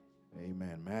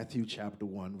Amen. Matthew chapter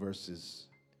 1, verses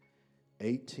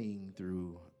 18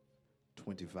 through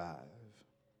 25.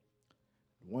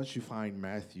 Once you find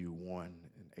Matthew 1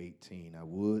 and 18, I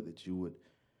would that you would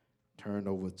turn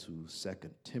over to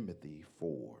Second Timothy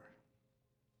 4.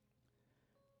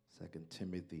 2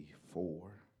 Timothy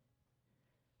 4,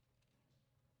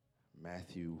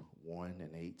 Matthew 1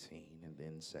 and 18, and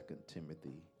then Second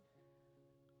Timothy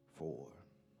 4.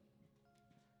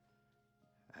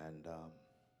 And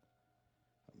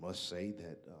I must say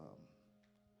that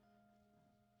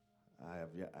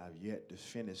I've yet to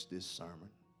finish this sermon.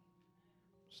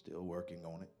 Still working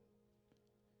on it.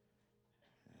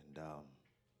 And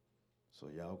so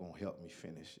y'all going to help me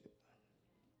finish it.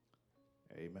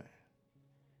 Amen.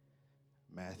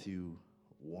 Matthew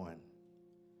 1,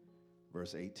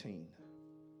 verse 18.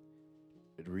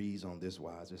 It reads on this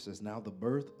wise. It says, "Now the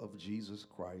birth of Jesus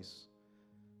Christ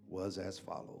was as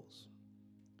follows.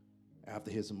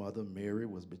 After his mother Mary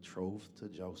was betrothed to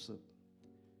Joseph,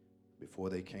 before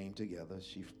they came together,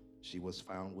 she was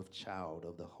found with child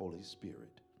of the Holy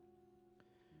Spirit.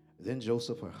 Then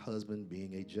Joseph, her husband,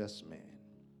 being a just man,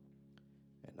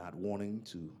 and not wanting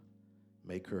to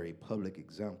make her a public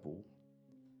example,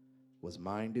 was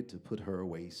minded to put her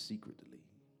away secretly.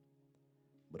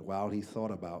 But while he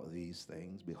thought about these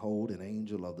things, behold, an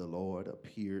angel of the Lord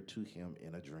appeared to him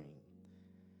in a dream,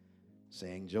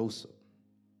 saying, Joseph,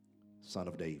 son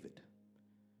of David,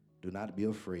 do not be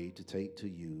afraid to take to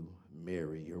you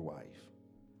Mary, your wife,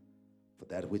 for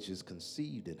that which is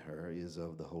conceived in her is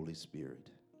of the Holy Spirit.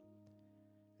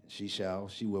 And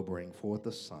she will bring forth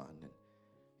a son, and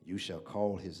you shall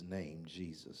call his name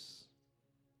Jesus,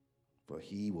 for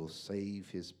he will save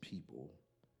his people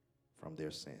from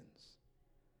their sins.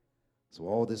 So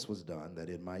all this was done that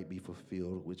it might be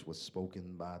fulfilled which was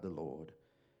spoken by the Lord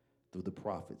through the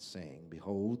prophet, saying,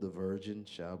 Behold, the virgin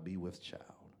shall be with child,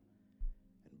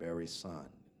 and bear a son.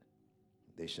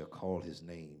 They shall call his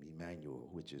name Emmanuel,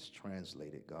 which is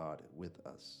translated God with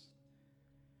us.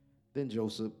 Then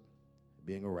Joseph,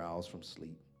 being aroused from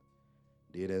sleep,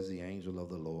 did as the angel of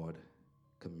the Lord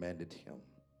commanded him,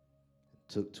 and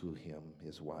took to him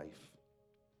his wife,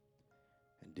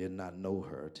 and did not know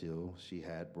her till she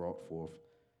had brought forth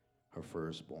her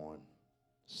firstborn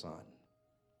son.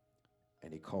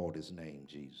 And he called his name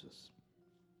Jesus.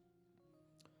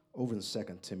 Over in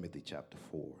 2 Timothy chapter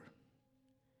 4,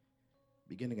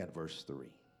 beginning at verse 3.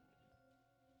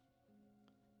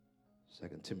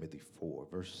 2 Timothy 4,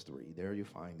 verse 3. There you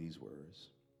find these words.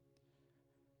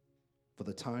 For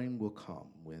the time will come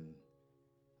when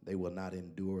they will not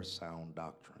endure sound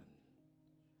doctrine,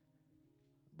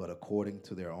 but according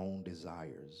to their own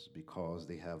desires, because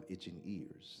they have itching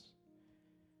ears,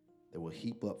 they will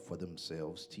heap up for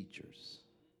themselves teachers,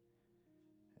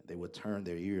 and they will turn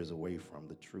their ears away from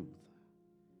the truth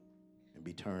and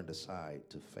be turned aside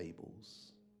to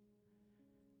fables.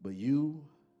 But you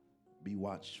be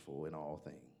watchful in all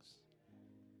things,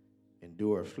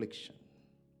 endure affliction,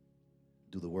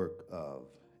 do the work of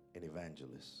an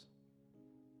evangelist,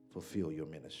 fulfill your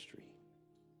ministry.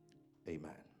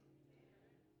 Amen.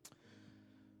 I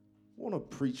want to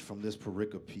preach from this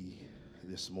pericope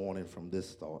this morning from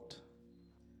this thought: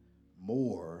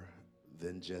 more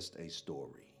than just a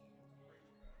story.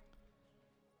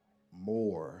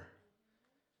 More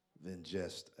than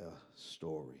just a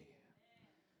story.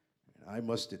 And I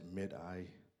must admit,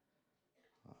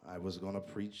 I was going to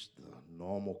preach the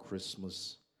normal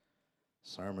Christmas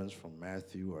sermons from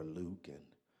Matthew or Luke, and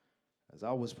as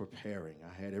I was preparing,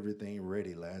 I had everything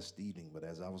ready last evening, but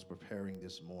as I was preparing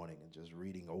this morning and just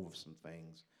reading over some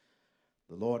things,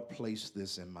 the Lord placed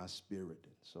this in my spirit.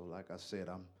 And so, like I said,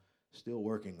 I'm still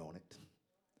working on it.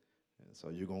 And so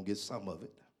you're going to get some of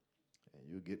it, and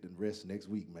you'll get the rest next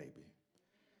week maybe.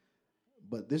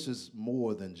 But this is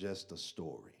more than just a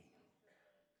story.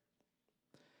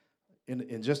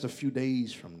 In just a few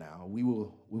days from now, we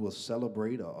will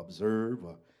celebrate or observe,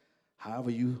 or however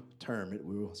you term it,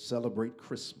 we will celebrate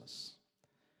Christmas.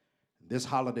 This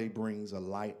holiday brings a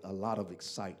lot of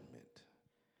excitement.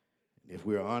 And if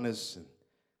we're honest and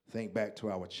think back to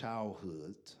our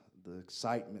childhood, the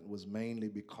excitement was mainly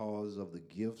because of the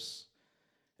gifts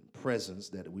and presents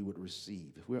that we would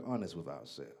receive, if we're honest with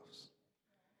ourselves.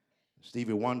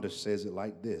 Stevie Wonder says it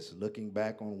like this: looking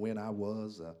back on when I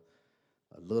was a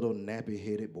little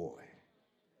nappy-headed boy,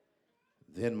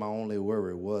 then my only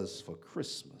worry was for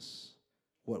Christmas,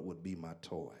 what would be my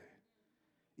toy?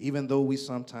 Even though we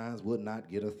sometimes would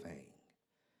not get a thing,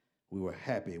 we were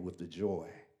happy with the joy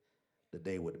the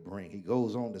day would bring. He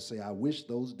goes on to say, I wish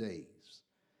those days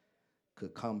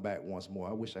could come back once more.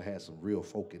 I wish I had some real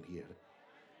folk in here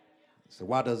So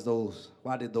why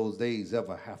did those days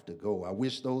ever have to go? I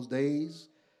wish those days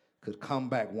could come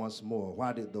back once more.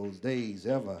 Why did those days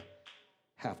ever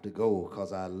have to go?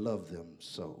 Because I love them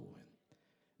so.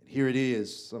 And here it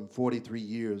is, some 43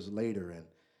 years later,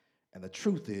 and the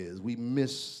truth is we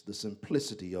miss the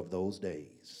simplicity of those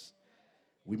days.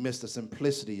 We miss the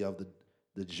simplicity of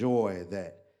the joy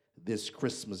that this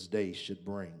Christmas day should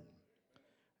bring.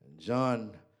 And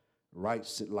John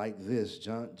writes it like this.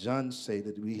 John say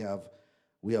that we have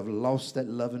lost that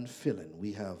loving feeling.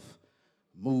 We have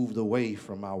moved away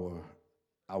from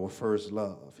our first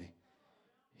love.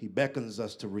 He beckons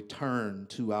us to return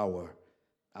to our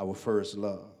first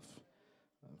love.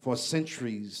 For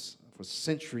centuries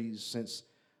since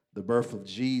the birth of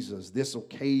Jesus, this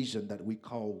occasion that we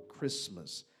call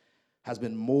Christmas has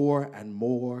been more and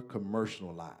more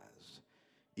commercialized.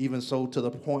 Even so, to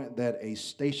the point that a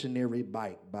stationary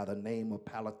bike by the name of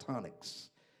Palatronics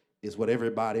is what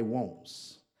everybody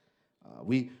wants.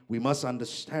 We must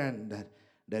understand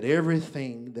that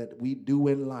everything that we do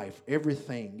in life,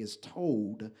 everything is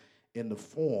told in the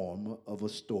form of a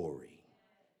story.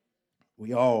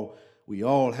 We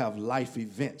all have life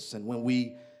events, and when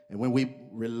we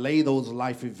relay those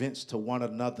life events to one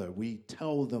another, we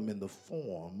tell them in the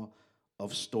form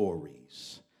of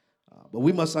stories. But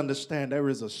we must understand there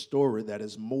is a story that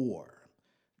is more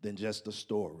than just a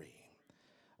story.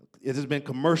 It has been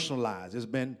commercialized. It's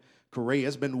been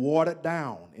watered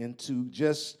down into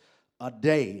just a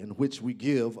day in which we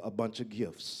give a bunch of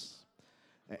gifts.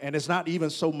 And it's not even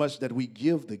so much that we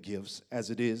give the gifts as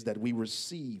it is that we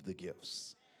receive the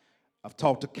gifts. I've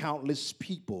talked to countless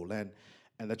people, and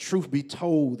the truth be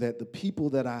told that the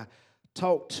people that I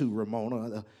talk to,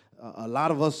 Ramona, a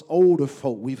lot of us older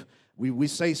folk, we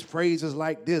say phrases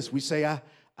like this. We say,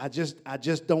 I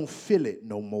just don't feel it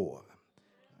no more.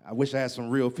 I wish I had some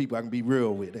real people I can be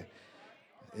real with.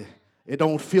 It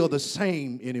don't feel the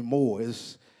same anymore.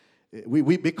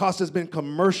 Because it's been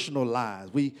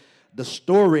commercialized. The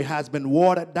story has been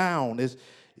watered down.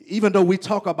 Even though we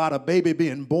talk about a baby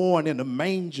being born in a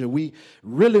manger, we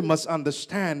really must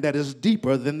understand that it's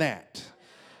deeper than that.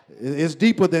 It's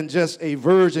deeper than just a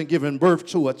virgin giving birth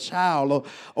to a child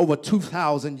over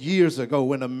 2,000 years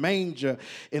ago in a manger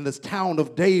in this town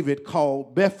of David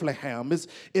called Bethlehem.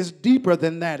 It's deeper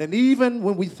than that. And even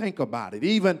when we think about it,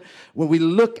 even when we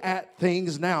look at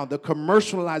things now, the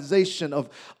commercialization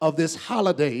of this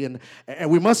holiday, and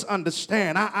we must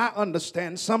understand, I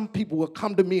understand some people will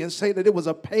come to me and say that it was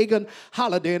a pagan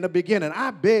holiday in the beginning.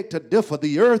 I beg to differ.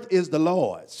 The earth is the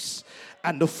Lord's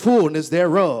and the fullness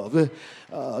thereof.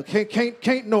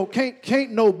 Can't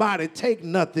nobody take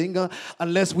nothing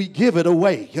unless we give it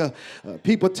away.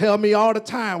 People tell me all the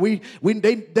time,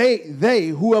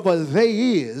 whoever they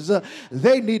is,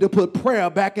 they need to put prayer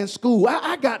back in school.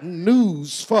 I got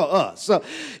news for us.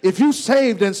 If you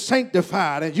saved and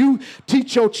sanctified and you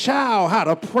teach your child how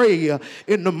to pray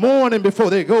in the morning before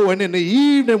they go and in the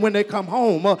evening when they come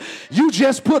home, you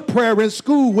just put prayer in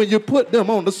school when you put them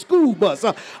on the school bus.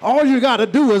 All you got to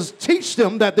do is teach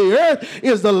them that the earth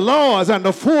is the Lord's and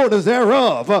the fullness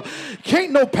thereof.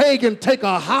 Can't no pagan take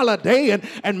a holiday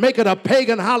and make it a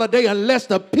pagan holiday unless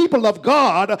the people of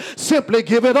God simply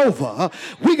give it over.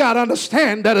 We got to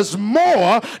understand that it's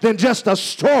more than just a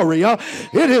story.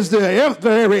 It is the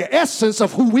very essence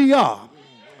of who we are.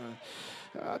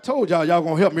 I told y'all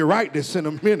going to help me write this in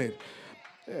a minute.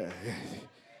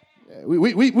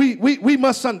 We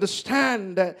must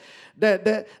understand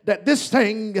that this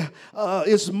thing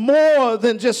is more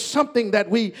than just something that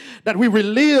we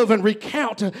relive and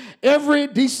recount every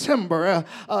December.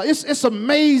 It's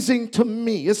amazing to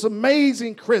me. It's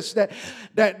amazing, Chris, that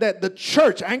the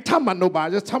church, I ain't talking about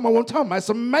nobody, just talking about what I'm talking about. It's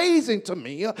amazing to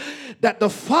me that the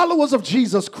followers of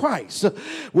Jesus Christ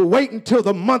will wait until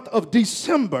the month of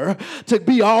December to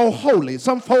be all holy.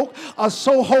 Some folk are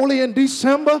so holy in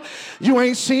December, you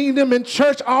ain't seen them in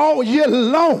church all year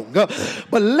long.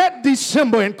 But let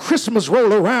December and Christmas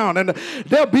roll around and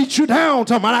they'll beat you down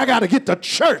talking about, I got to get to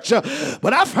church.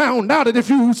 But I found out that if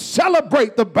you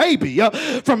celebrate the baby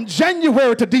from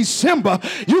January to December,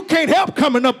 you can't help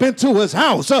coming up into his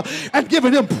house and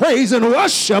giving him praise and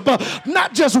worship,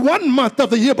 not just 1 month of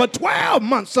the year, but 12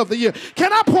 months of the year.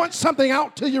 Can I point something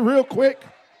out to you real quick?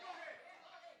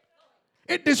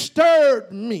 It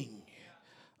disturbed me.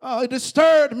 It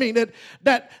disturbed me that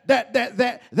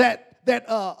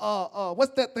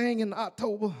what's that thing in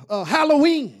October?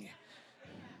 Halloween.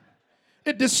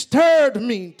 It disturbed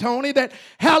me, Tony, that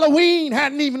Halloween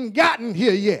hadn't even gotten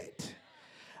here yet.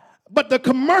 But the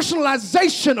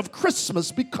commercialization of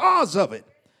Christmas, because of it,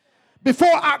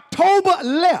 before October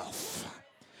left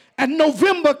and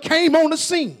November came on the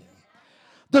scene,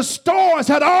 the stores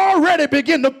had already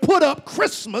begun to put up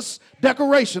Christmas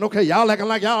decoration. Okay, y'all acting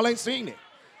like y'all ain't seen it.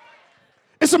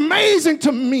 It's amazing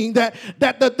to me that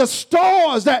the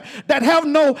stores that have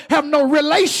no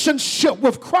relationship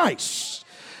with Christ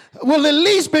will at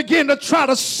least begin to try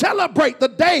to celebrate the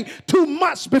day 2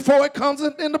 months before it comes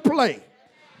into play.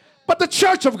 But the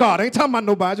church of God, ain't talking about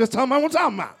nobody, just talking about what I'm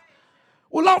talking about,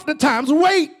 will oftentimes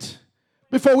wait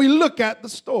before we look at the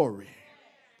story.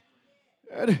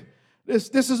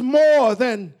 This is more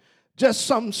than just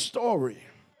some story.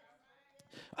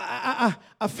 I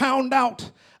found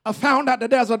out that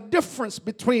there's a difference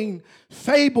between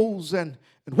fables and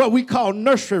what we call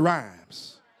nursery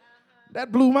rhymes.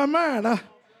 That blew my mind. I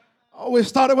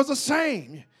always thought it was the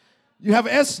same. You have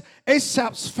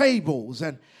Aesop's fables,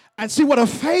 and see what a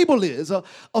fable is.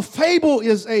 A fable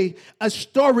is a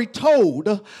story told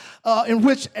in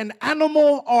which an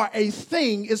animal or a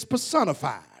thing is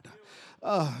personified.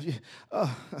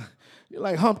 You're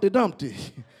like Humpty Dumpty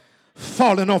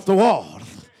falling off the wall.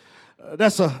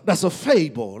 That's a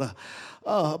fable.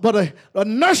 But a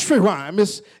nursery rhyme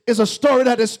is a story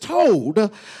that is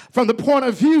told from the point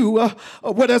of view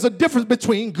where there's a difference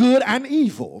between good and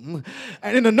evil.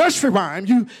 And in a nursery rhyme,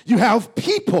 you have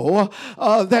people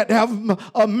that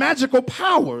have magical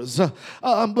powers.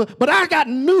 But I got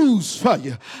news for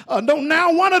you. Don't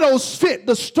now one of those fit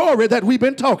the story that we've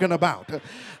been talking about.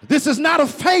 This is not a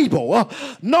fable,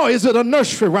 nor is it a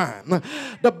nursery rhyme.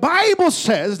 The Bible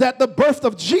says that the birth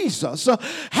of Jesus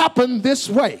happened this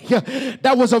way.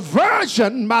 There was a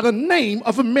virgin by the name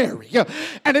of Mary,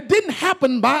 and it didn't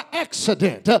happen by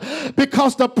accident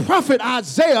because the prophet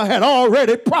Isaiah had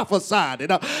already prophesied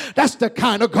it. That's the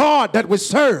kind of God that we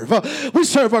serve. We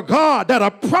serve a God that'll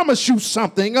promise you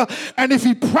something, and if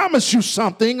he promised you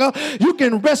something, you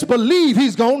can best believe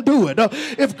he's going to do it.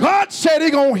 If God said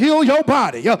he's going to heal your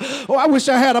body, I wish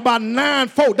I had about 9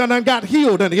 folk that done got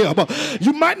healed in here. But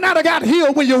you might not have got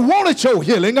healed when you wanted your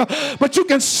healing, but you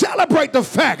can celebrate the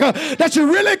fact that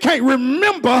you really can't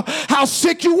remember how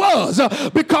sick you was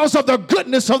because of the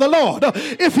goodness of the Lord.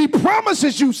 If he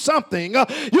promises you something,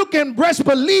 you can best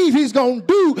believe he's going to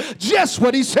do just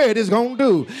what he said he's going to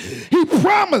do. He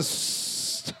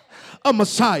promised a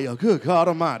Messiah. Good God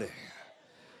Almighty.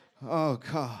 Oh,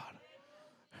 God.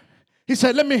 He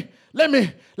said, let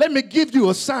me give you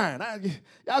a sign.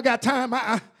 Y'all got time?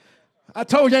 I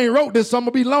told you I ain't wrote this, so I'm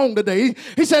gonna be long today.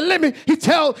 He said, he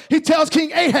tells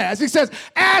King Ahaz, he says,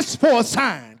 ask for a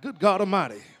sign. Good God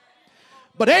Almighty.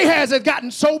 But Ahaz had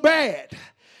gotten so bad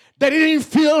that he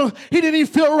didn't even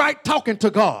feel right talking to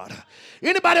God.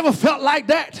 Anybody ever felt like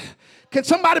that? Can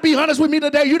somebody be honest with me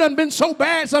today? You done been so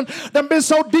bad, son, done been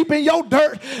so deep in your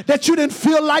dirt that you didn't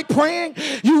feel like praying.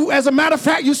 You, as a matter of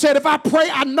fact, you said, if I pray,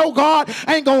 I know God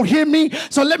ain't going to hear me.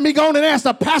 So let me go on and ask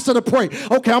the pastor to pray.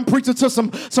 Okay, I'm preaching to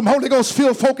some Holy Ghost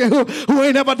filled folk who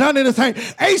ain't ever done anything.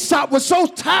 Aesop was so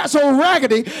tired, so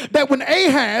raggedy that when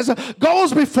Ahaz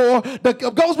goes before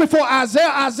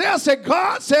Isaiah, Isaiah said,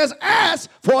 God says, ask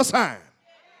for a sign.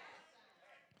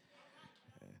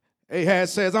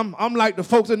 Ahaz says, I'm like the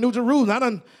folks in New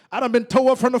Jerusalem. I done been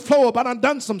tore up from the floor up. I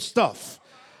done some stuff.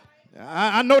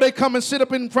 I know they come and sit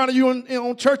up in front of you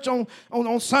on church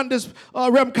on Sundays,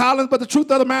 Reverend Collins, but the truth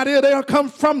of the matter is they'll come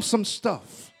from some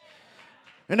stuff.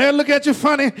 And they'll look at you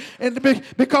funny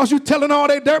because you're telling all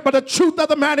their dirt, but the truth of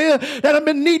the matter is that I've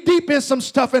been knee deep in some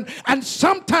stuff. And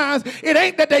sometimes it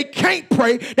ain't that they can't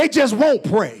pray, they just won't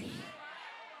pray.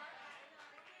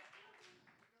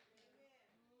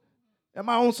 Am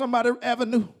I on somebody's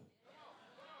avenue?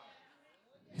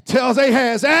 He tells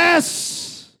Ahaz,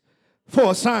 ask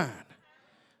for a sign.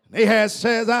 Ahaz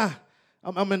says,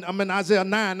 I'm in Isaiah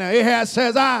 9 now. Ahaz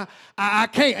says, I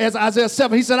can't, as Isaiah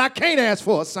 7, he said, I can't ask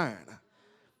for a sign.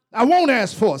 I won't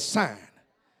ask for a sign.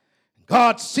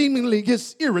 God seemingly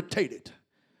gets irritated.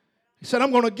 He said,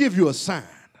 I'm going to give you a sign.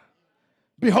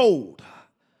 Behold,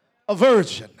 a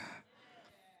virgin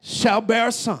shall bear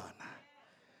a son,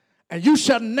 and you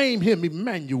shall name him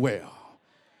Emmanuel,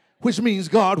 which means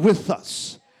God with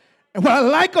us. And what I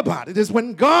like about it is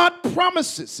when God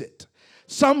promises it,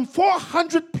 some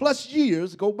 400 plus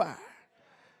years go by.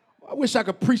 I wish I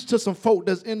could preach to some folk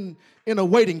that's in a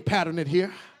waiting pattern in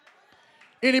here.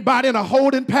 Anybody in a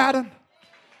holding pattern?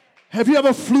 Have you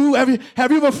ever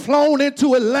flown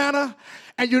into Atlanta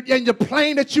and your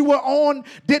plane that you were on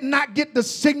did not get the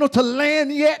signal to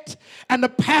land yet? And the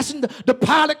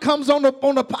pilot comes on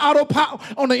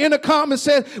the intercom and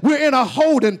says, we're in a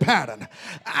holding pattern.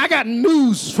 I got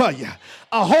news for you.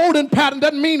 A holding pattern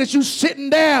doesn't mean that you're sitting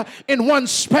there in one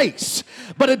space,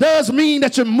 but it does mean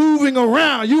that you're moving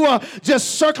around. You are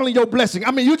just circling your blessing.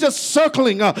 I mean, you're just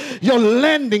circling your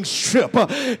landing strip.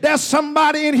 There's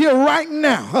somebody in here right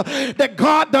now that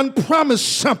God done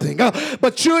promised something,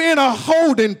 but you're in a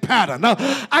holding pattern.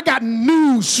 I got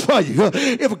news for you.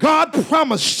 If God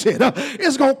promised it,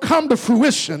 it's going to come to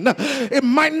fruition. It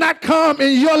might not come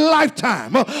in your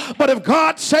lifetime, but if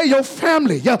God say your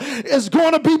family is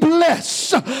going to be blessed,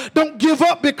 don't give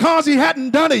up because he hadn't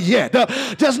done it yet.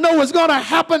 Just know it's going to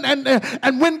happen,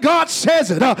 and when God says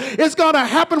it, it's going to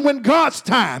happen when God's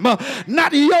time,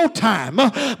 not your time,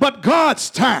 but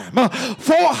God's time.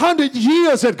 400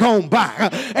 years had gone by,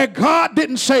 and God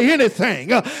didn't say anything,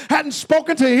 hadn't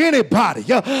spoken to anybody,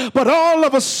 but all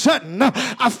of a sudden,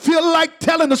 I feel like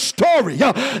telling a story.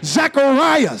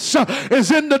 Zacharias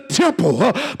is in the temple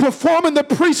performing the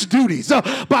priest duties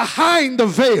behind the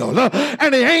veil,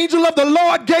 and the angel of the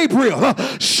Lord Gabriel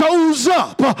shows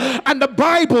up, and the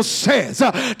Bible says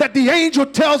that the angel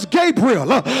tells Gabriel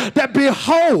that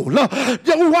behold,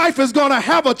 your wife is going to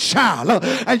have a child,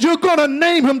 and you're going to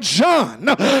name him John,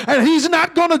 and he's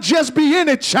not going to just be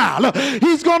any child.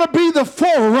 He's going to be the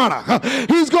forerunner.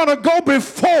 He's going to go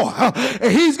before.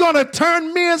 He's going to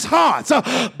turn men's hearts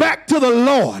back to the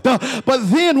Lord.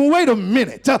 But then wait a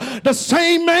minute, the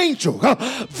same angel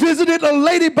visited a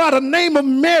lady by the name of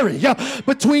Mary,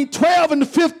 between 12 and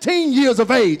 15 years of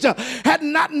age, had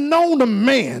not known a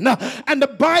man, and the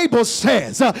Bible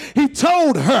says he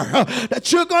told her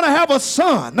that you're going to have a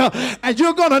son, and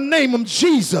you're going to name him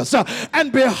Jesus,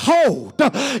 and behold,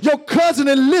 your cousin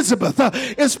Elizabeth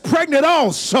is pregnant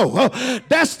also.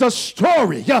 That's the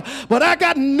story, but I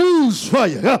got news for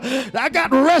you. I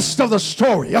got rest of the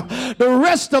story. The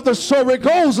rest of the story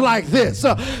goes like this.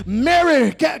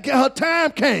 Mary, her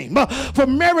time came for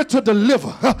Mary to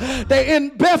deliver. They're in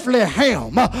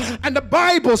Bethlehem, and the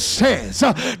Bible says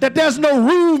that there's no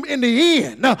room in the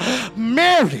inn.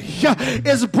 Mary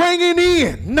is bringing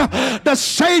in the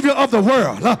Savior of the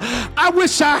world. I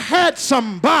wish I had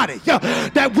somebody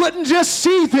that wouldn't just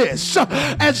see this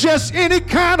as just any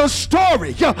kind of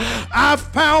story. I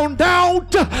found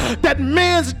out that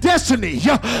man's destiny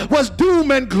was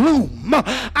doom and gloom.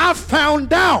 I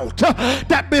found out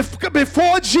that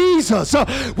before Jesus,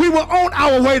 we were on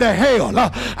our way to hell.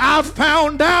 I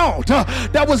found out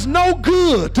there was no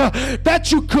good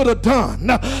that you could have done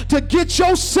to get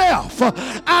yourself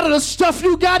out of the stuff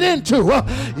you got into.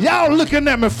 Y'all looking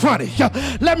at me funny.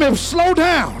 Let me slow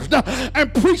down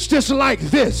and preach this like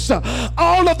this.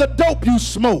 All of the dope you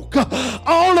smoke,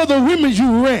 all of the women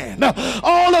you ran,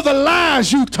 all of the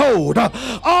lies you told,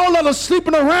 all of the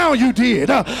sleeping around you did,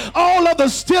 all of the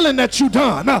stealing that you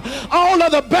done, all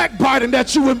of the backbiting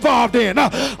that you involved in,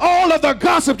 all of the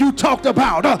gossip you talked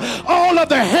about, all of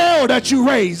the hell that you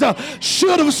raised,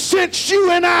 should have sent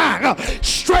you and I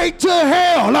straight to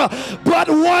hell. But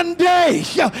one day,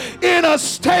 in a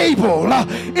stable,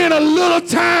 in a little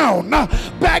town,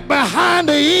 back behind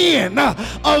the inn,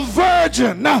 a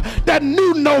virgin that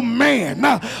knew no man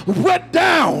went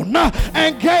down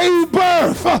and gave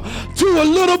birth to a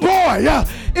little boy.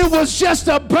 It was just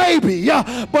a baby,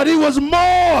 but he was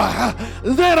more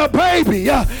than a baby.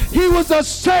 He was the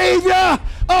Savior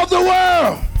of the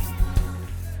world.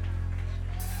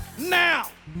 Now,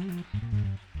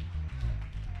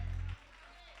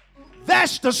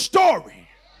 that's the story.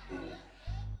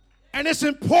 And it's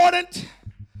important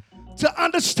to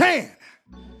understand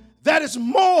that it's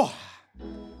more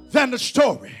than the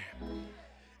story.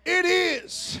 It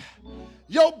is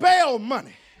your bail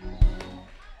money.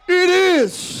 It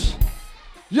is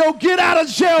your get out of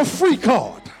jail free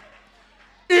card.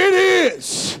 It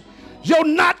is your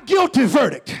not guilty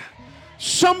verdict.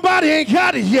 Somebody ain't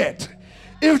got it yet.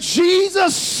 If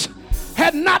Jesus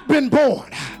had not been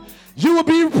born, you would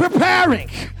be preparing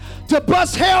to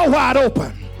bust hell wide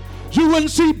open. You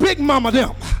wouldn't see Big Mama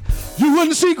them. You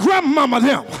wouldn't see Grandmama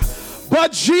them.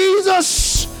 But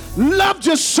Jesus loved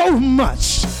you so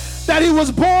much that he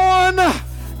was born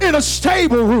in a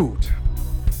stable root.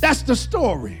 That's the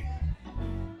story.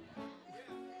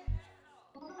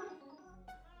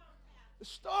 The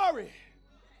story.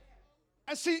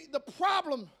 And see, the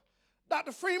problem,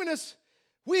 Dr. Freeman, is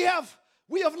we have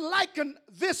likened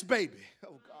this baby,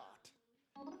 oh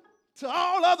God, to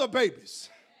all other babies.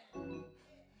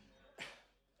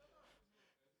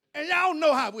 And y'all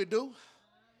know how we do.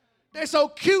 They're so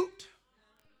cute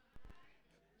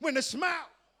when they smile.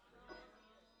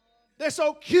 They're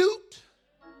so cute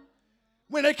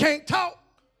when they can't talk.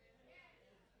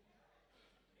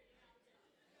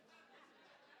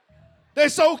 They're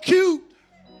so cute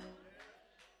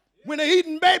when they're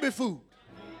eating baby food.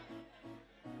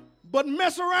 but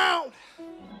mess around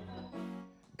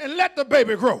and let the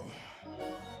baby grow.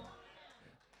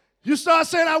 You start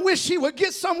saying, I wish he would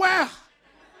get somewhere.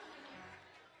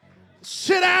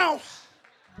 Sit down.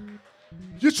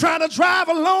 You're trying to drive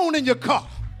alone in your car.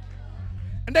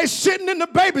 And they sitting in the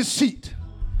baby seat,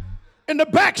 in the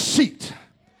back seat,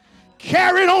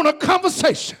 carrying on a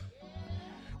conversation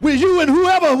with you and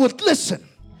whoever would listen.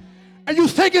 And you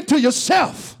thinking to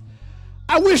yourself,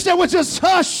 I wish they would just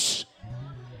hush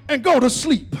and go to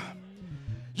sleep.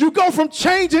 You go from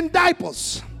changing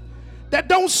diapers that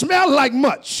don't smell like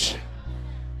much,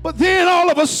 but then all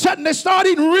of a sudden they start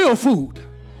eating real food.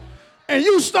 And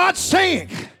you start saying,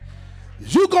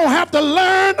 you're going to have to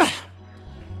learn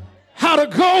how to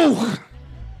go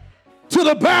to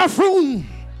the bathroom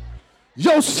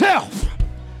yourself.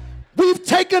 We've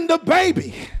taken the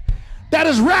baby that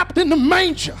is wrapped in the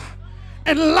manger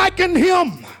and likened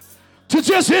him to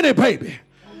just any baby.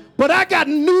 But I got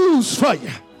news for you.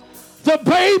 The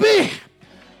baby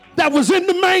that was in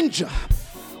the manger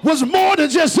was more than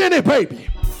just any baby.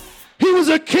 He was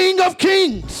a King of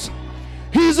Kings.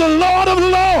 He's a Lord of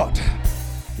Lords.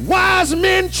 Wise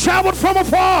men traveled from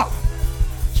afar,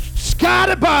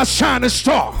 guided by a shining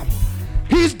star.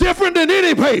 He's different than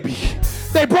any baby.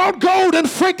 They brought gold and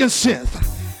frankincense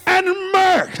and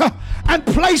myrrh and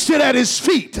placed it at his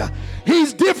feet.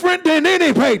 He's different than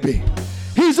any baby.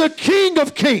 He's a King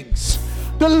of Kings,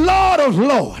 the Lord of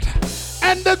Lords,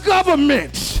 and the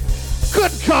government,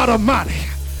 good God Almighty,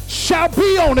 shall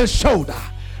be on his shoulder,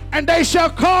 and they shall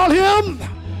call him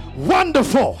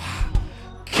Wonderful,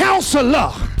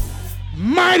 Counselor,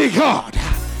 Mighty God,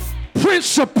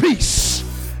 Prince of Peace,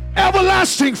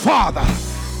 Everlasting Father.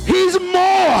 He's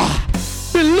more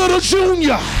than little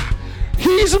Junior.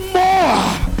 He's more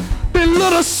than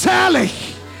little Sally.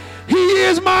 He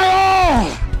is my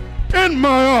all and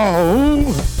my all.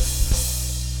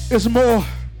 It's more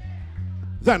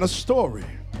than a story.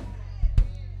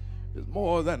 It's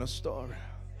more than a story.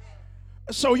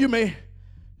 So you may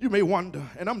wonder,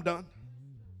 and I'm done.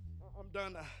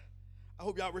 I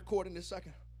hope y'all recording this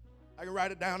second. I can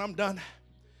write it down. I'm done.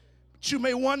 But you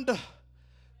may wonder,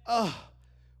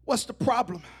 what's the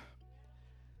problem?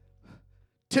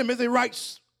 Timothy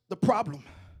writes the problem.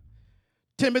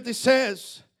 Timothy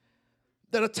says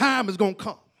that a time is going to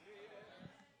come.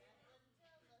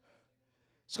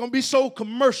 It's going to be so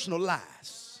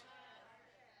commercialized.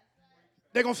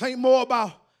 They're going to think more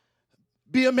about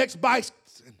BMX bikes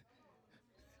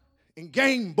and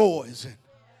Game Boys and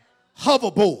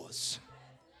hoverboards.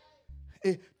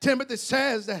 Timothy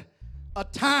says that a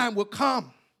time will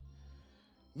come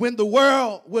when the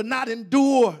world will not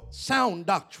endure sound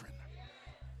doctrine.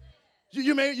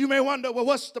 You may wonder, well,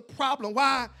 what's the problem?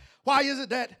 Why is it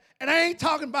that, and I ain't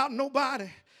talking about nobody,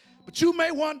 but you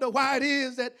may wonder why it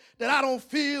is that I don't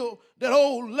feel that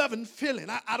old loving feeling.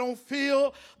 I don't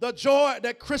feel the joy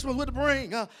that Christmas would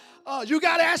bring. You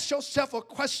got to ask yourself a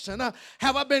question.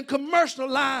 Have I been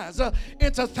commercialized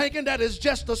into thinking that it's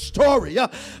just a story?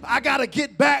 I got to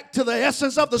get back to the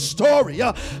essence of the story,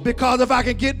 because if I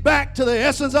can get back to the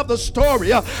essence of the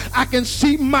story, I can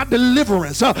see my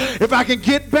deliverance. If I can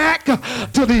get back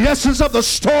to the essence of the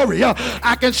story,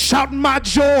 I can shout my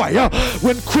joy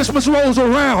when Christmas rolls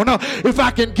around. If I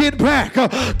can get back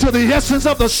to the essence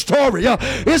of the story,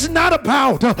 it's not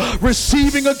about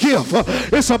receiving a gift.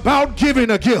 It's about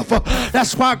giving a gift.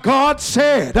 That's why God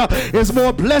said it's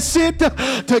more blessed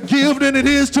to give than it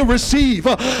is to receive.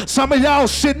 Some of y'all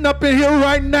sitting up in here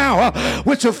right now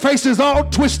with your faces all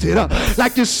twisted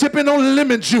like you're sipping on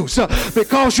lemon juice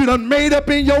because you done made up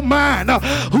in your mind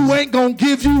who ain't gonna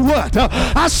give you what.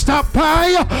 I stopped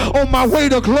by on my way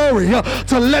to glory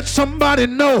to let somebody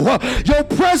know your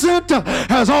present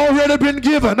has already been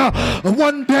given.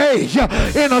 One day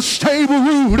in a stable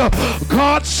room,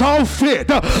 God saw fit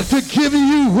to give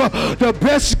you the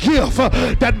best gift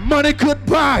that money could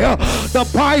buy. The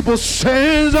Bible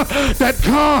says that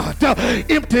God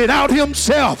emptied out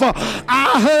himself.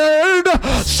 I heard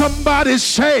somebody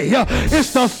say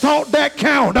it's the thought that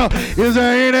counts. Is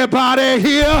there anybody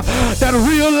here that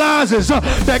realizes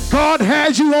that God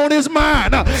has you on his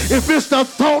mind? If it's the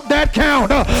thought that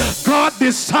counts, God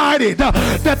decided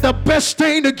that the best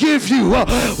thing to give you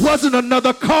wasn't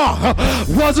another car,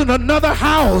 wasn't another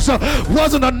house,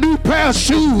 wasn't a new pair of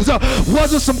shoes,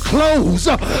 wasn't some clothes,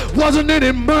 wasn't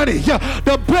any money.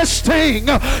 The best thing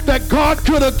that God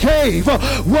could have gave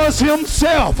was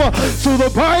himself. So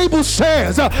the Bible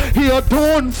says he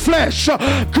adorned flesh,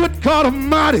 good God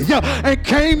Almighty, and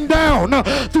came down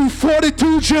through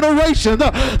 42 generations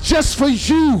just for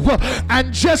you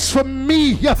and just for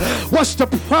me. What's the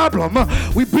problem?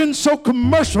 We've been so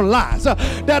commercialized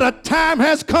that a time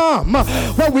has come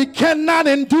where we cannot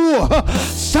endure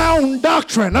sound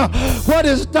doctrine. What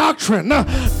is doctrine?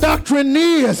 Doctrine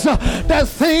is that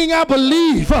thing I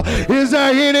believe. Is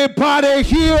there anybody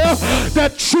here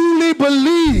that truly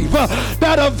believe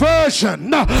that a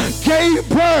virgin gave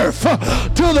birth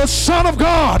to the Son of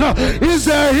God? Is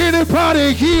there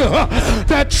anybody here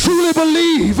that truly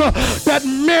believe that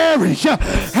Mary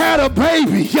had a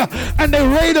baby and they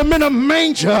laid him in a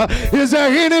manger? Is there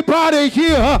anybody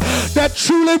here that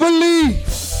truly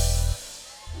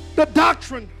believes the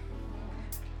doctrine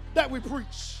that we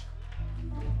preach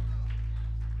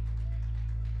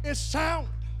is sound?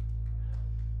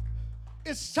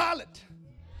 It's solid.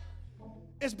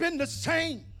 It's been the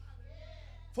same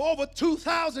for over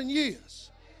 2,000 years.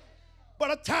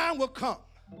 But a time will come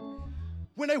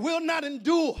when they will not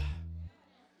endure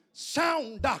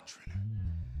sound doctrine.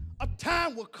 A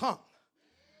time will come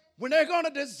when they're going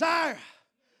to desire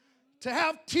to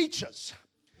have teachers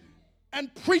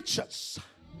and preachers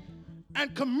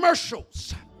and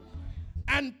commercials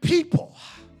and people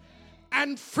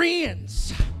and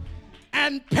friends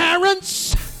and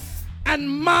parents and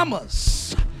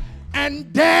mamas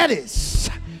and daddies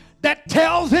that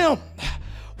tell them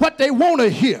what they want to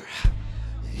hear.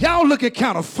 Y'all looking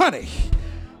kind of funny.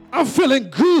 I'm feeling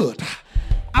good.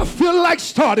 I feel like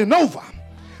starting over.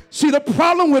 See, the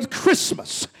problem with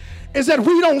Christmas is that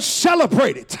we don't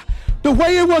celebrate it the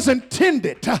way it was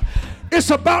intended.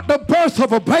 It's about the birth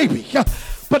of a baby,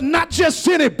 but not just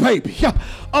any baby.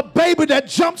 A baby that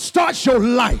jumpstarts your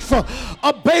life.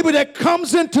 A baby that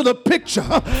comes into the picture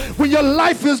when your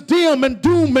life is dim and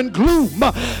doom and gloom.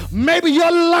 Maybe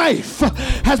your life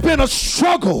has been a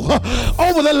struggle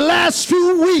over the last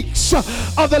few weeks,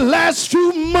 or the last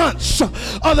few months,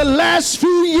 or the last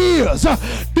few years.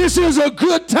 This is a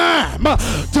good time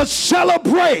to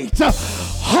celebrate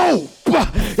hope.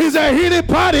 Is there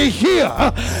anybody here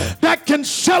that can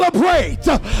celebrate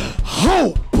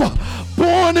hope?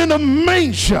 Born in a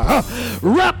manger,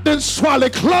 wrapped in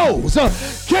swaddling clothes.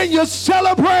 Can you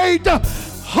celebrate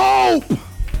hope?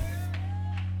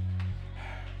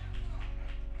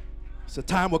 So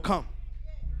time will come.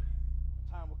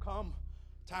 Time will come.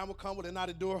 Time will come where they not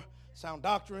endure sound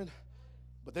doctrine,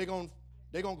 but they're gonna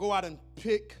go out and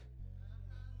pick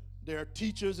their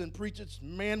teachers and preachers.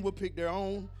 Man will pick their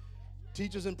own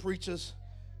teachers and preachers.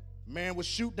 Man will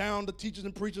shoot down the teachers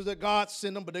and preachers that God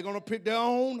sent them, but they're going to pick their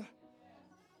own.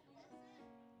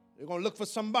 They're going to look for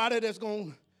somebody that's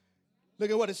going to, look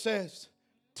at what it says,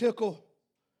 tickle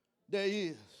their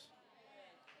ears.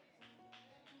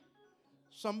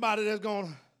 Somebody that's going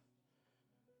to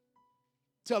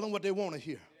tell them what they want to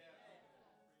hear.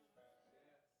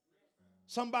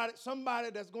 Somebody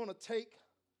that's going to take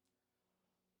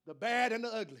the bad and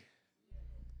the ugly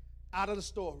out of the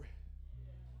story.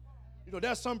 You know,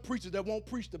 there's some preachers that won't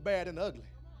preach the bad and the ugly.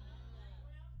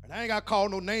 And I ain't got to call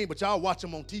no name, but y'all watch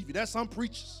them on TV. There's some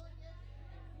preachers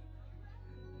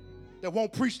that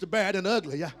won't preach the bad and the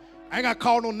ugly. I ain't got to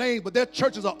call no name, but their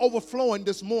churches are overflowing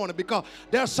this morning because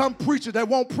there's some preachers that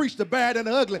won't preach the bad and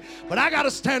the ugly. But I got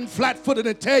to stand flat-footed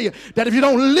and tell you that if you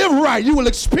don't live right, you will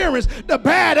experience the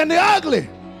bad and the ugly.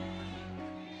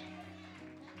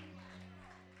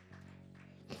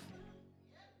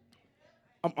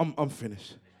 I'm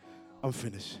finished. I'm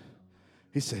finished.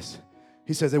 He says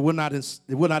they will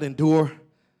not endure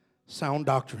sound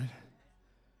doctrine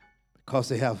because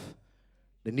they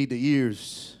need the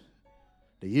ears.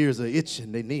 The ears are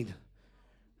itching. They need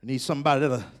somebody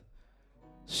that'll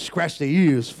scratch their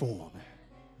ears for them.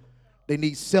 They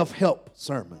need self-help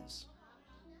sermons.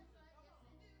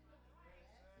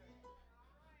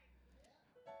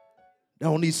 They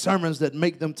don't need sermons that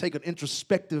make them take an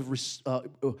introspective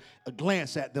a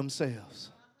glance at themselves.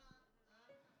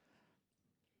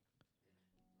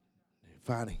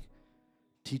 They're finding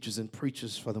teachers and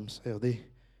preachers for themselves.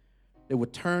 They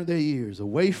would turn their ears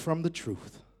away from the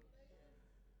truth.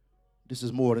 This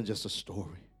is more than just a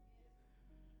story.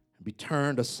 And be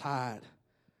turned aside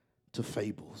to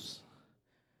fables.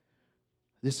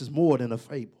 This is more than a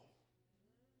fable.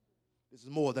 This is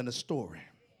more than a story.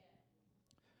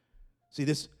 See,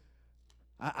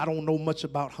 I don't know much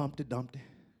about Humpty Dumpty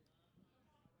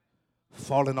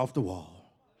falling off the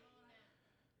wall.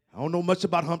 I don't know much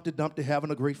about Humpty Dumpty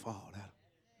having a great fall.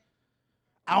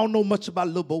 I don't know much about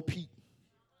Little Bo Peep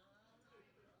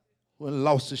when he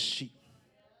lost his sheep.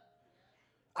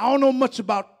 I don't know much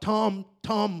about Tom,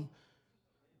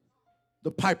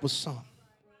 the piper's son.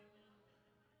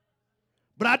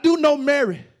 But I do know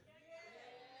Mary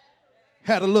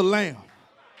had a little lamb.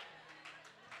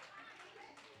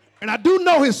 And I do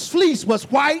know his fleece was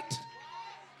white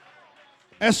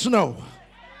and snow.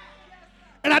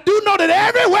 And I do know that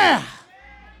everywhere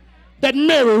that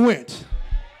Mary went,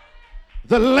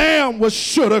 the lamb was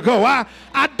sure to go. I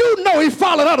do know he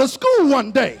followed out of school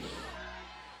one day,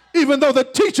 even though the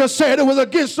teacher said it was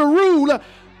against the rule.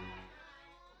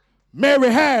 Mary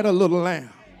had a little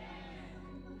lamb.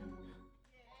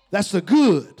 That's the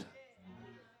good.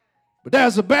 But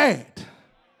there's a bad.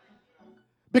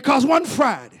 Because one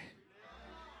Friday,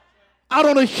 out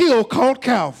on a hill called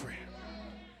Calvary,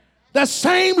 that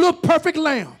same little perfect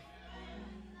lamb,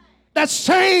 that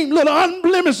same little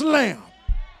unblemished lamb,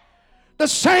 the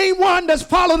same one that's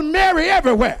followed Mary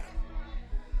everywhere,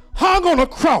 hung on a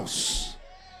cross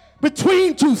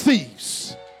between two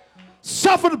thieves,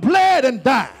 suffered, bled, and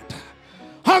died,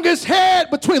 hung his head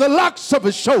between the locks of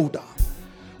his shoulder,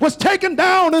 was taken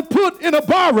down and put in a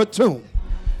borrowed tomb,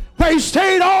 where he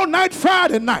stayed all night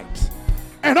Friday night,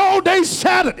 and all day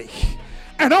Saturday,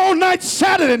 and all night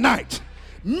Saturday night.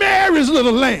 Mary's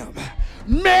little lamb,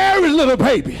 Mary's little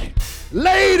baby,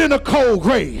 laid in a cold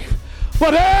grave.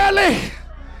 But early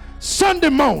Sunday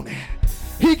morning,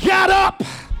 he got up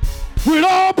with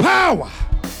all power,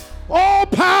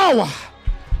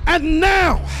 and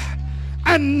now,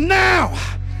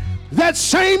 that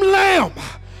same lamb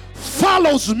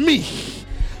follows me,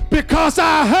 because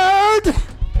I heard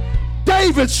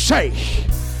David say,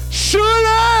 surely,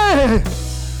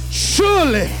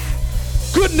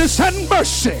 goodness and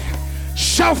mercy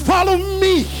shall follow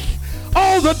me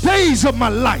all the days of my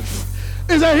life.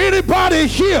 Is there anybody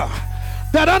here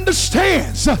that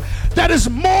understands that it's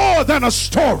more than a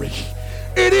story?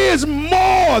 It is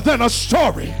more than a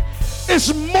story.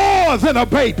 It's more than a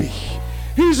baby.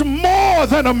 He's more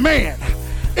than a man.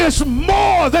 It's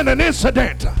more than an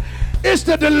incident. It's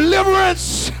the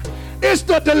deliverance. It's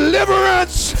the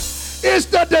deliverance. It's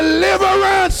the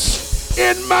deliverance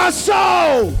in my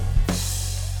soul.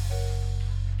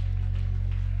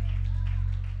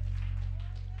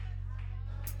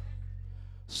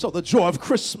 So the joy of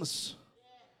Christmas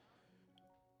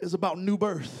is about new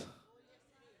birth.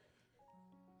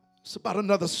 It's about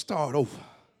another start over.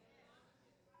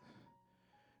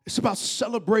 It's about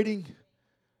celebrating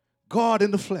God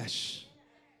in the flesh,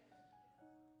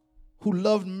 who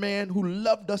loved man, who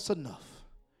loved us enough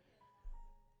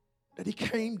that he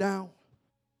came down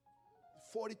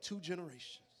 42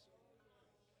 generations.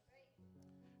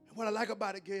 And what I like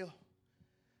about it, Gail,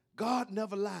 God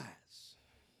never lies.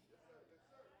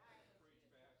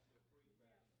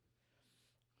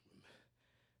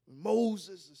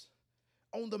 Moses is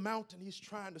on the mountain. He's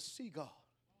trying to see God.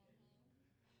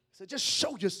 He said, just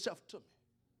show yourself to me.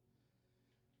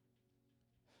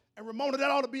 And Ramona,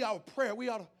 that ought to be our prayer. We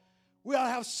ought to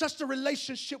have such a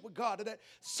relationship with God that at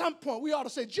some point we ought to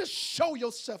say, just show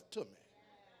yourself to me.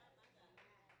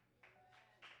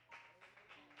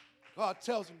 God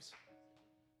tells him,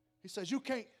 he says, you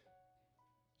can't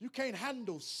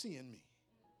handle seeing me.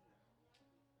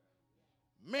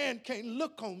 Man can't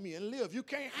look on me and live. You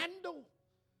can't handle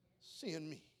seeing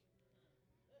me.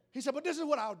 He said, but this is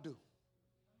what I'll do.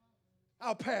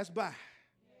 I'll pass by.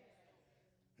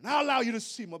 And I'll allow you to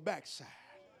see my backside.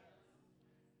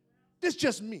 This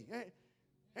just me.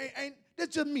 This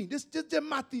just me. This just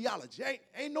my theology.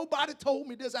 Ain't nobody told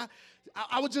me this.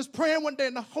 I was just praying one day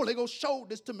and the Holy Ghost showed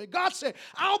this to me. God said,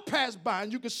 I'll pass by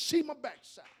and you can see my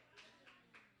backside.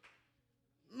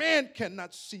 Man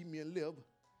cannot see me and live.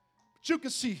 But you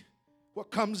can see what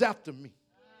comes after me.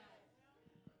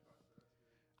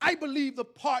 I believe the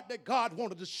part that God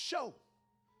wanted to show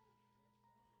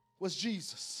was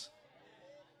Jesus.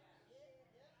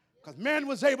 Because man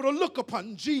was able to look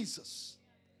upon Jesus.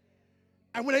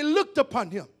 And when they looked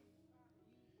upon him,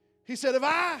 he said, if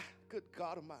I, good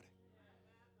God Almighty,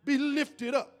 be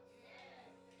lifted up,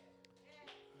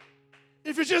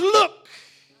 if you just look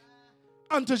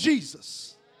unto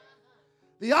Jesus,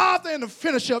 the author and the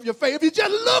finisher of your faith, if you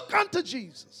just look unto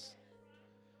Jesus,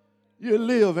 you'll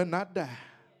live and not die.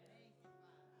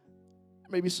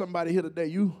 Maybe somebody here today,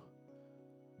 you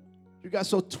got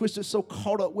so twisted, so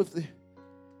caught up with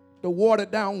the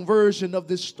watered down version of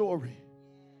this story.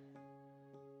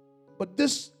 But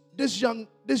this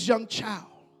young child,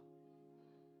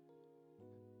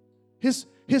 his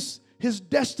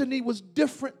destiny was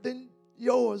different than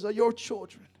yours or your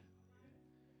children.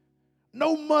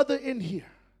 No mother in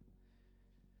here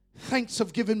thinks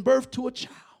of giving birth to a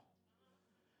child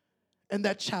and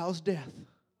that child's death.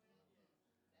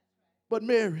 But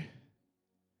Mary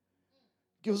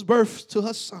gives birth to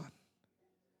her son,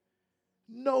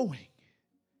 knowing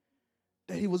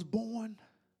that he was born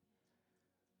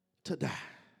to die.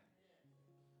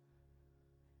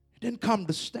 He didn't come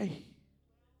to stay.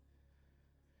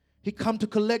 He come to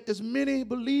collect as many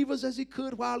believers as he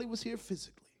could while he was here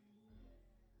physically.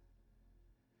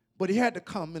 But he had to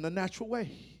come in a natural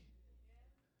way.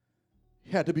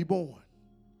 He had to be born.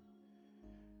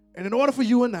 And in order for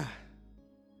you and I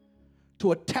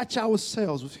to attach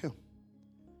ourselves with him,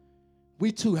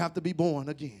 we too have to be born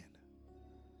again.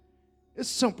 It's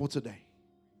simple today.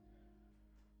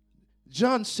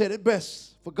 John said it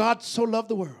best, for God so loved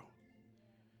the world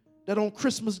that on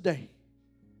Christmas Day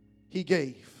he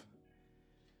gave.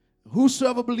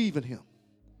 Whosoever believe in him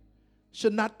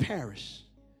should not perish,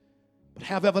 but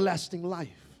have everlasting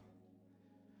life.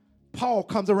 Paul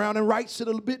comes around and writes it a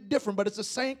little bit different, but it's the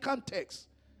same context.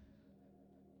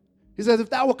 He says, if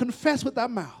thou wilt confess with thy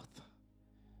mouth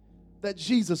that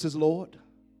Jesus is Lord,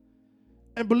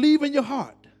 and believe in your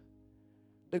heart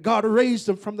that God raised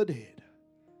him from the dead,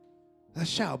 thou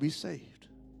shalt be saved.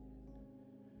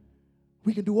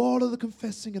 We can do all of the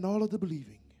confessing and all of the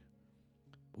believing,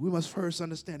 but we must first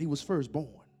understand he was first born.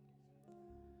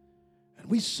 And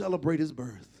we celebrate his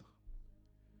birth.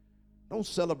 Don't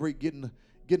celebrate getting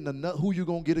who you're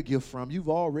going to get a gift from. You've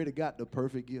already got the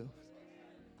perfect gift.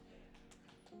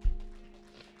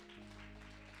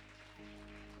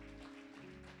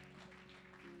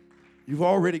 You've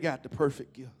already got the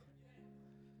perfect gift.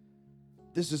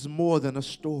 This is more than a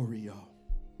story, y'all.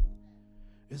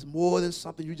 It's more than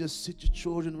something you just sit your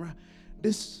children around.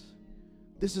 This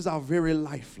is our very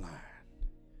lifeline.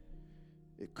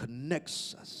 It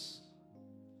connects us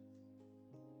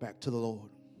back to the Lord.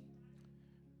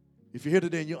 If you're here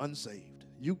today and you're unsaved,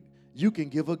 you can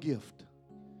give a gift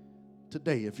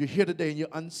today. If you're here today and you're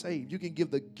unsaved, you can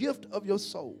give the gift of your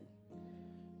soul.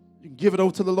 You can give it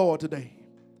over to the Lord today.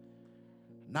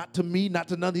 Not to me, not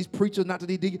to none of these preachers, not to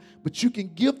these, but you can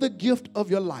give the gift of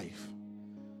your life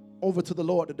over to the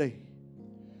Lord today.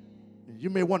 You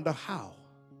may wonder how.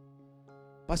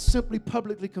 By simply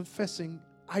publicly confessing,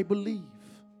 I believe.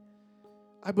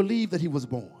 I believe that he was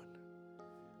born.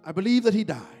 I believe that he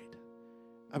died.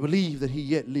 I believe that he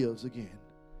yet lives again.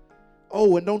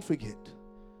 Oh, and don't forget,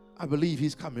 I believe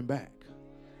he's coming back.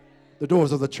 The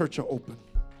doors of the church are open.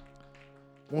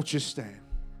 Won't you stand?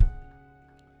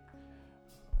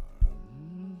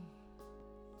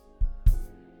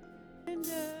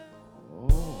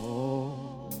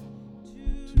 Oh,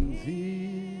 to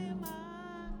thee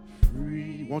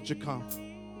free. Won't you come?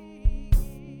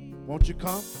 Won't you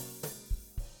come?